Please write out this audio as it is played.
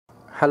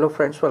Hello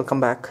friends, welcome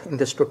back. In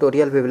this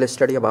tutorial we will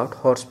study about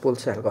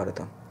Horspool'S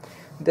algorithm.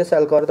 This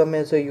algorithm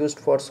is used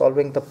for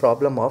solving the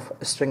problem of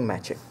string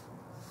matching.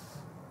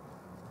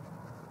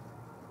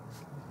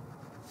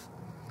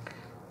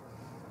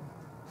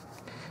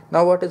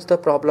 Now what is the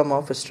problem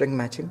of string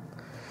matching?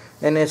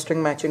 In a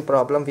string matching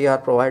problem we are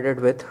provided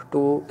with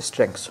two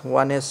strings.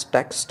 One is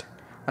text,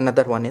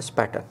 another one is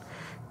pattern.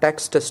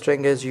 Text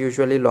string is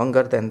usually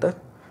longer than the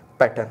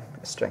pattern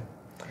string.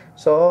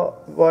 So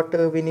what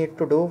we need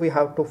to do, we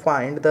have to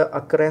find the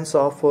occurrence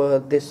of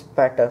this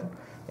pattern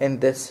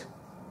in this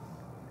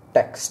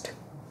text,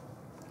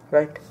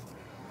 right?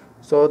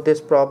 So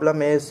this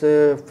problem is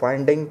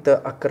finding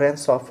the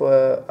occurrence of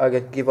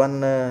a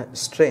given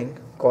string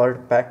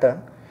called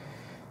pattern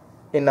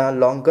in a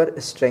longer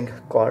string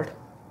called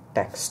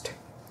text.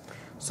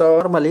 So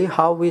normally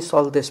how we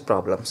solve this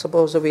problem?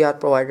 Suppose we are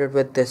provided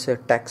with this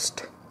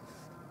text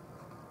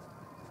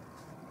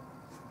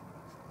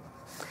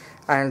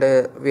and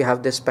we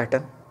have this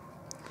pattern.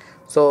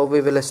 So we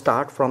will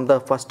start from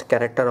the first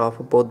character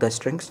of both the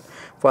strings.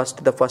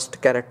 First, the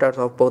first characters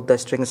of both the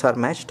strings are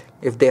matched.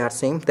 If they are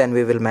same, then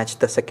we will match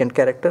the second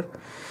character.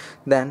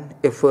 Then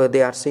if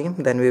they are same,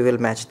 then we will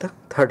match the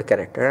third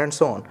character, and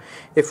so on.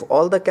 If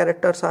all the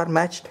characters are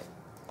matched,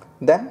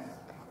 then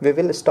we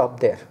will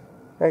stop there,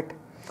 right?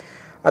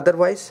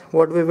 Otherwise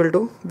what we will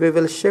do, we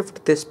will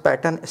shift this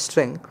pattern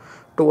string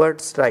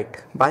towards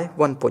right by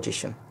one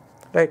position,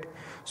 right?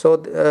 So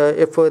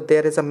if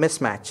there is a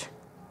mismatch,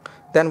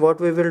 then what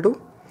we will do,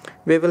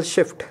 we will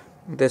shift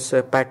this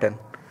pattern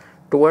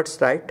towards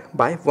right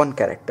by one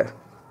character,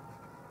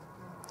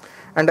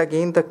 and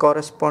again the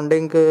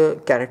corresponding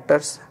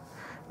characters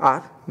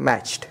are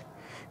matched.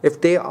 If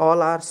they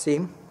all are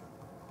same,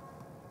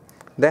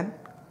 then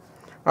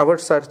our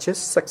search is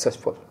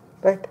successful,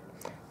 right?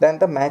 Then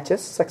the match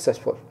is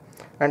successful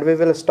and we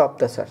will stop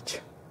the search,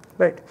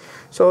 right?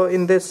 So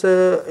in this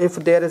if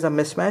there is a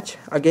mismatch,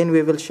 again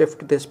we will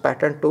shift this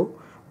pattern to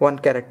one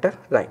character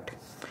right.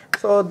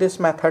 So this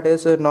method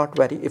is not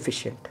very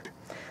efficient.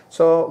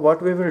 So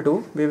what we will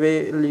do, we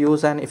will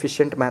use an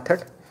efficient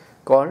method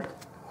called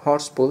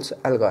Horspool'S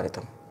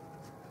algorithm.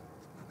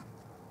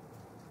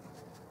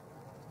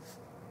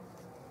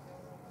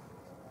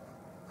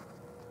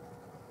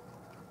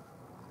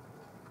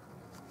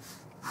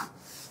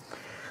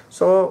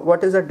 So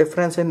what is the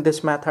difference in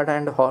this method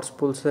and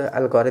Horspool'S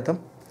algorithm?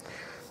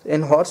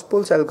 In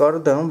Horspool'S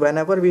algorithm,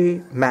 whenever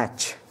we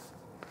match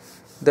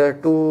the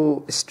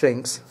two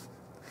strings,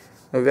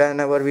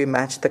 whenever we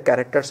match the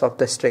characters of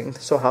the string,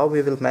 so how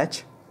we will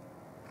match?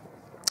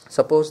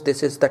 Suppose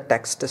this is the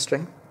text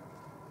string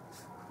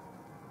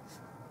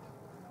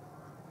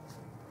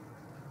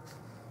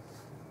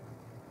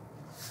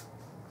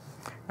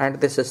and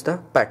this is the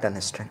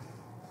pattern string,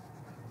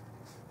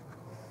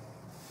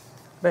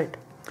 right?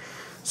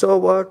 So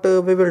what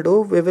we will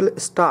do, we will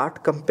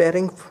start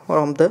comparing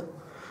from the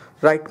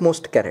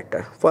rightmost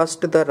character.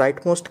 First, the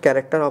rightmost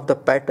character of the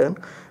pattern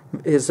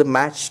is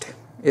matched,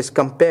 is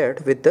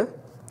compared with the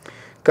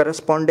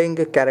corresponding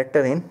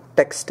character in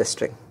text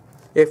string.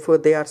 If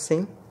they are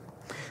same,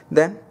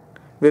 then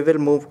we will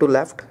move to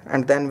left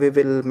and then we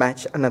will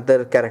match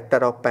another character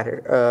of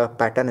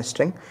pattern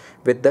string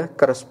with the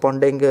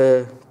corresponding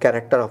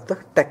character of the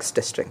text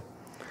string.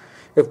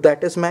 If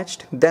that is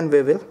matched, then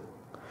we will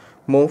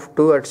move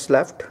towards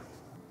left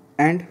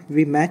and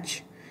we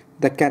match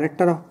the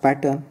character of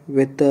pattern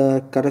with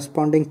the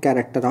corresponding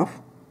character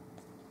of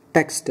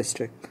text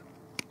string.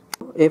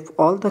 If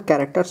all the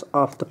characters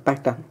of the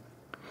pattern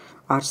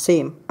are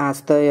same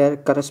as their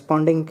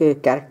corresponding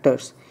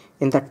characters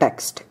in the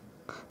text,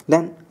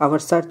 then our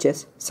search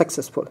is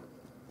successful.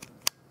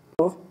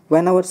 So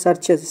when our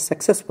search is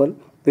successful,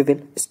 we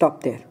will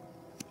stop there.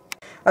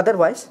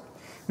 Otherwise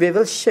we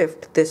will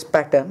shift these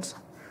patterns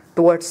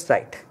towards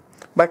right.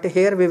 But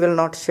here we will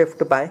not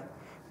shift by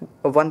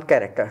one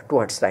character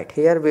towards right.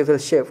 Here we will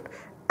shift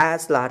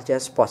as large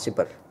as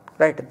possible,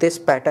 right? This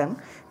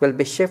pattern will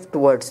be shift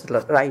towards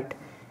right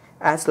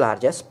as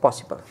large as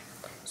possible.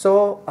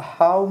 So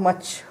how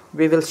much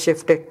we will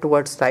shift it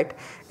towards right?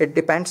 It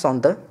depends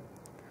on the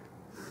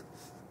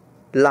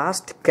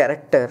last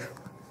character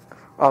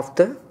of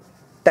the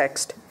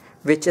text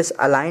which is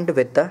aligned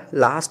with the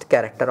last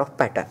character of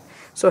pattern.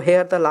 So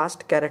here the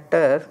last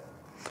character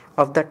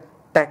of the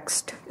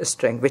text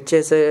string which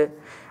is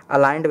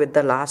aligned with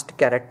the last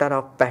character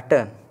of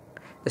pattern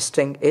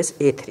string is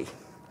A3,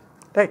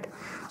 right?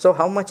 So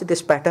how much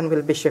this pattern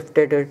will be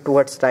shifted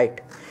towards right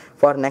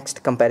for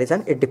next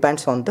comparison, it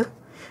depends on the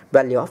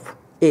value of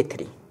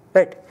A3,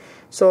 right?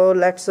 So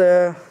let's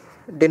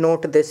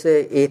denote this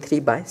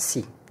A3 by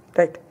C,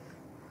 right?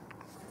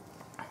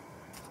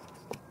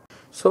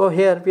 So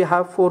here we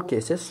have four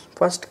cases.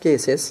 First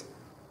case is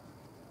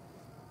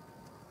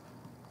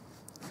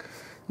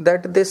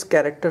that this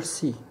character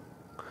C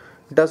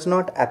does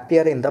not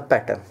appear in the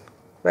pattern,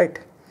 right?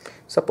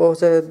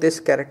 Suppose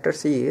this character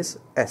C is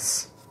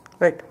S,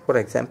 right? For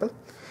example,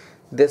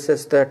 this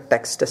is the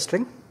text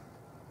string,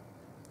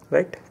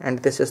 right? And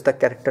this is the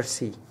character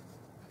C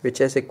which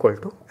is equal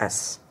to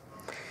S,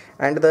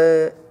 and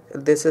the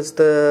this is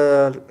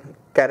the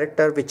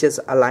character which is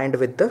aligned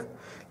with the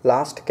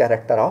last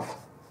character of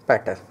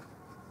pattern.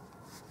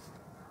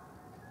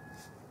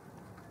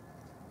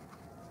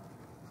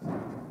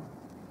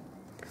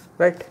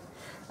 Right,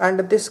 and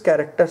this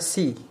character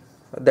C,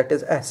 that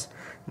is S,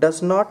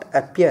 does not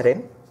appear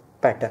in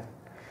pattern.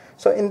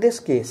 So in this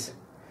case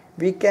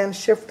we can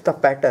shift the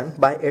pattern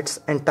by its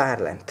entire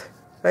length,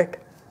 right?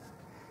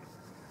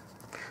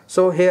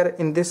 So here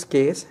in this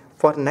case,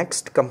 for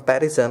next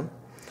comparison,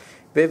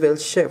 we will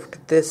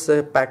shift this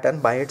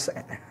pattern by its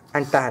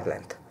entire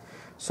length.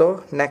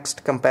 So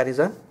next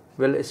comparison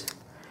we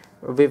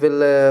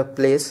will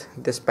place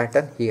this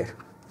pattern here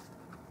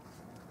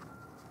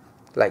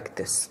like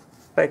this,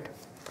 right?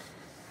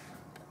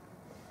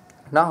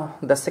 Now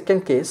the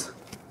second case,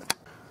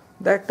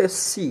 that is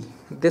C,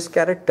 this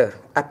character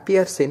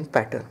appears in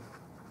pattern.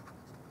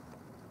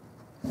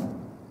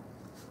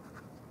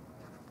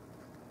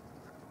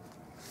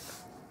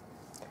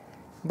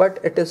 But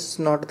it is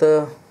not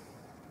the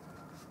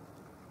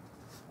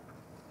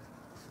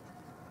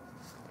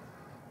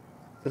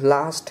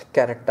last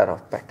character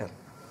of pattern.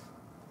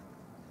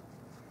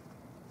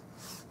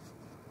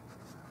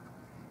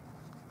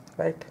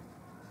 Right?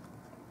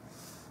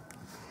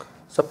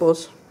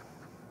 Suppose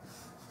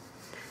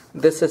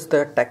this is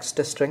the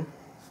text string.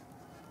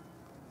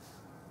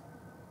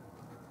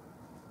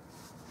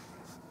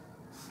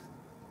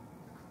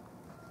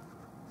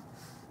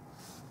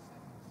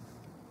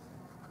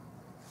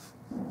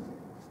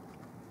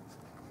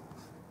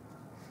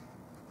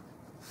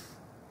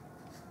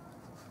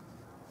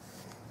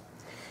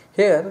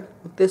 Here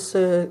this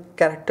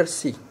character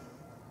C,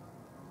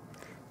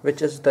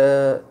 which is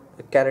the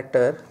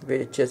character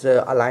which is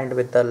aligned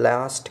with the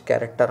last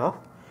character of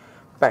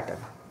pattern.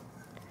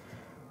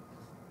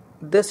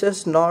 This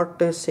is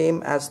not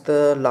same as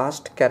the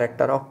last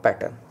character of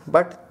pattern,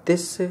 but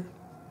this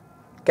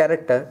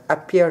character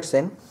appears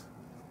in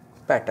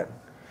pattern.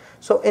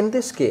 So in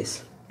this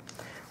case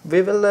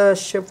we will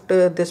shift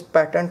this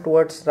pattern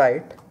towards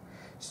right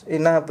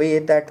in a way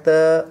that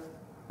the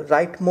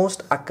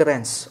rightmost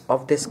occurrence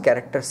of this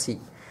character C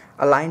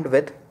aligned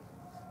with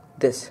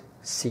this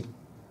C,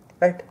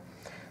 right?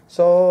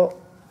 So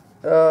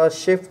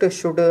shift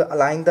should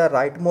align the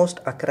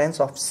rightmost occurrence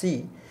of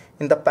C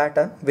in the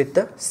pattern with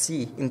the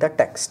C in the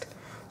text.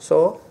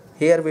 So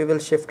here we will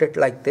shift it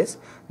like this,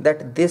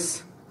 that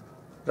this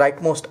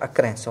rightmost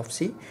occurrence of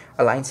C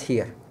aligns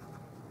here.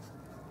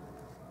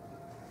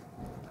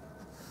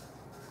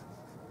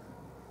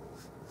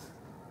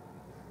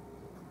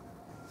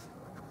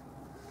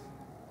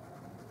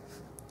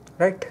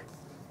 Right?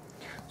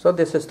 So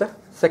this is the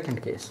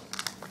second case.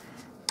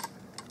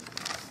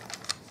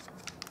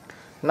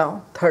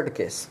 Now third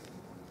case.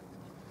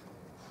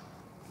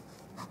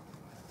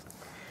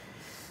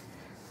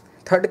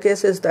 Third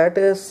case is that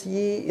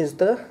C is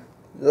the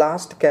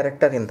last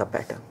character in the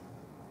pattern.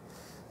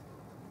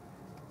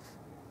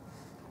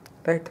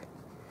 Right?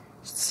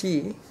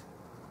 C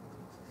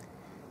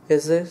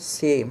is the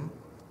same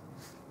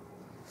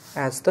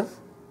as the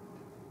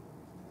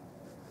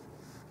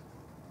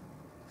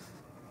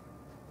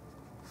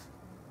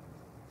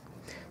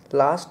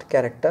last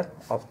character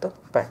of the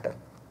pattern,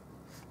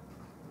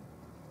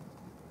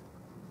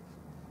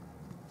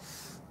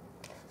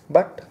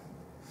 but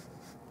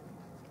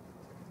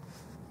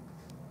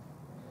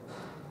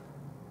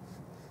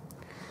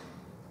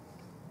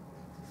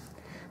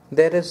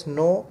there is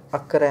no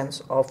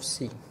occurrence of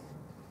C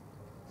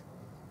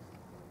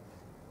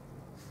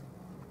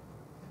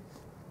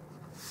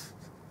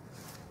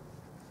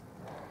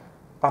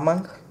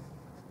among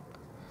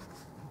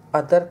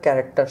other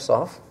characters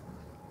of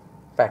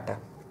pattern.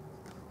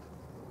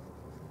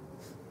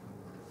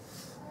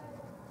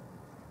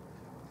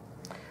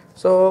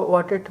 So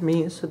what it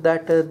means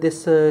that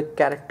this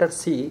character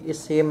C is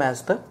same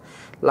as the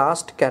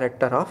last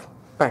character of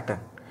pattern,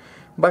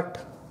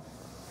 but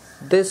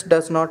this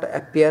does not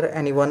appear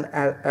anyone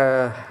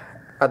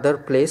other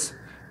place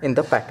in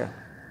the pattern,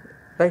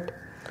 right?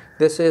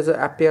 This is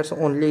appears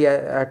only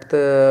at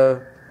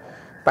the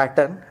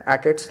pattern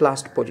at its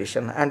last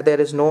position, and there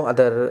is no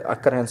other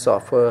occurrence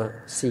of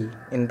C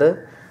in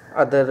the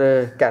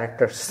other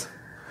characters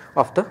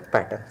of the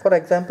pattern. For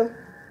example,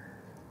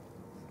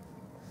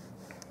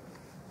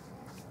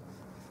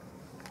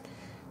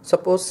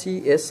 suppose C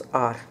is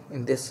R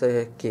in this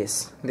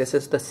case. This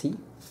is the C,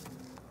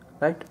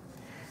 right?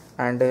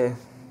 And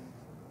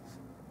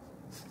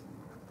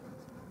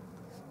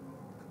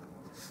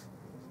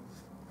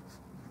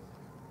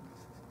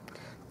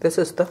this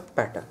is the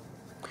pattern.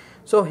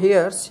 So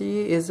here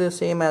C is the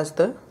same as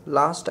the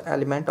last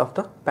element of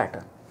the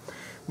pattern,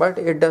 but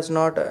it does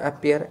not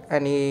appear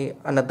any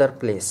another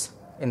place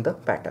in the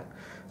pattern.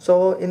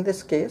 So in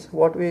this case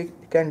what we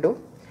can do,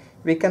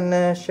 we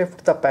can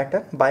shift the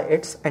pattern by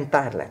its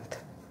entire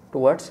length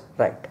towards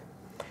right.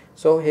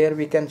 So here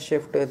we can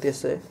shift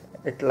this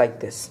it like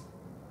this.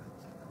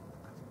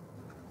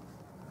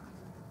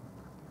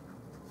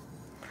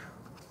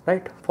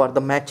 Right, for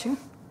the matching,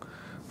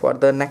 for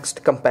the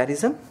next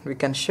comparison, we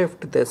can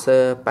shift this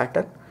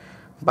pattern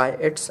by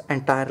its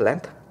entire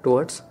length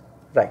towards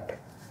right.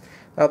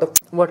 Now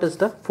what is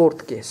the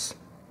fourth case?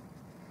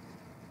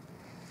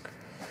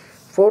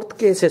 Fourth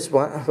case is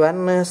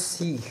when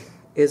C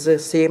is the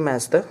same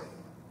as the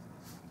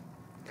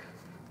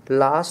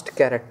last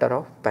character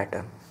of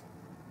pattern.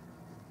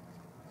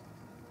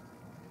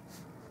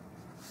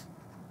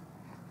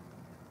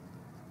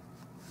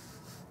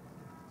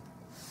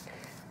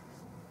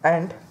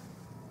 And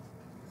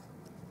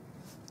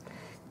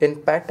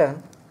in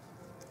pattern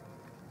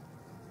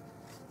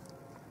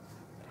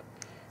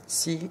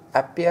C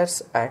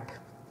appears at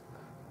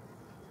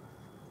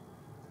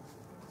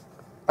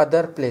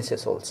other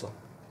places also.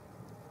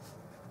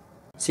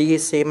 C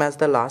is same as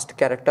the last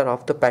character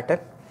of the pattern,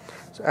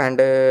 and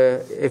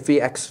if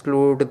we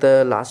exclude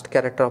the last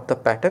character of the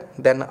pattern,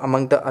 then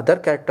among the other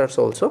characters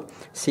also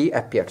C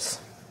appears.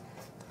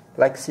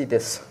 Like see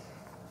this.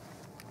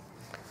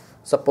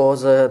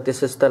 Suppose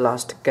this is the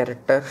last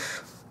character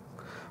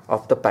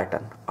of the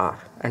pattern R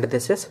and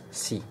this is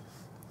C,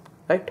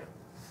 right?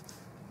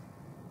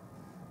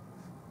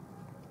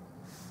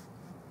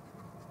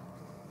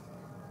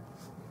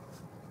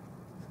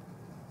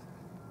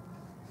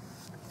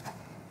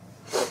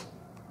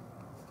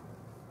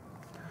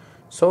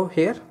 So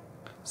here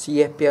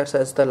C appears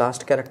as the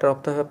last character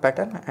of the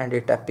pattern and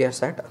it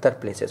appears at other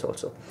places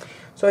also.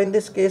 So in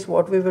this case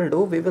what we will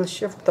do, we will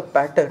shift the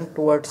pattern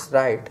towards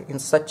right in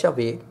such a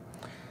way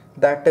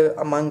that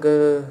among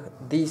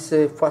these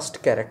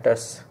first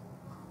characters,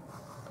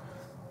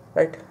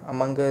 right,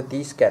 among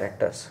these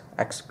characters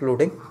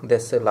excluding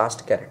this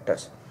last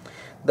characters,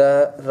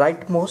 the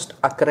rightmost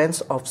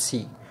occurrence of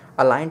C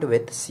aligned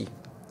with C,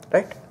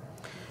 right?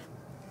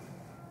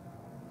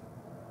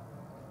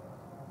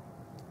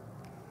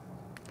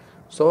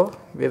 So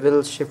we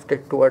will shift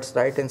it towards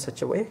right in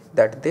such a way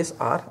that this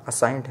R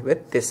assigned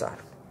with this R.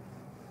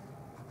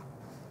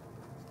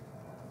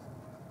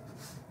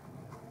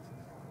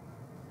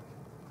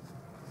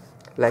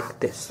 Like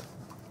this,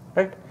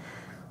 right?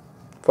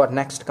 For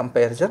next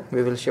comparison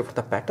we will shift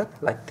the pattern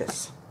like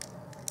this.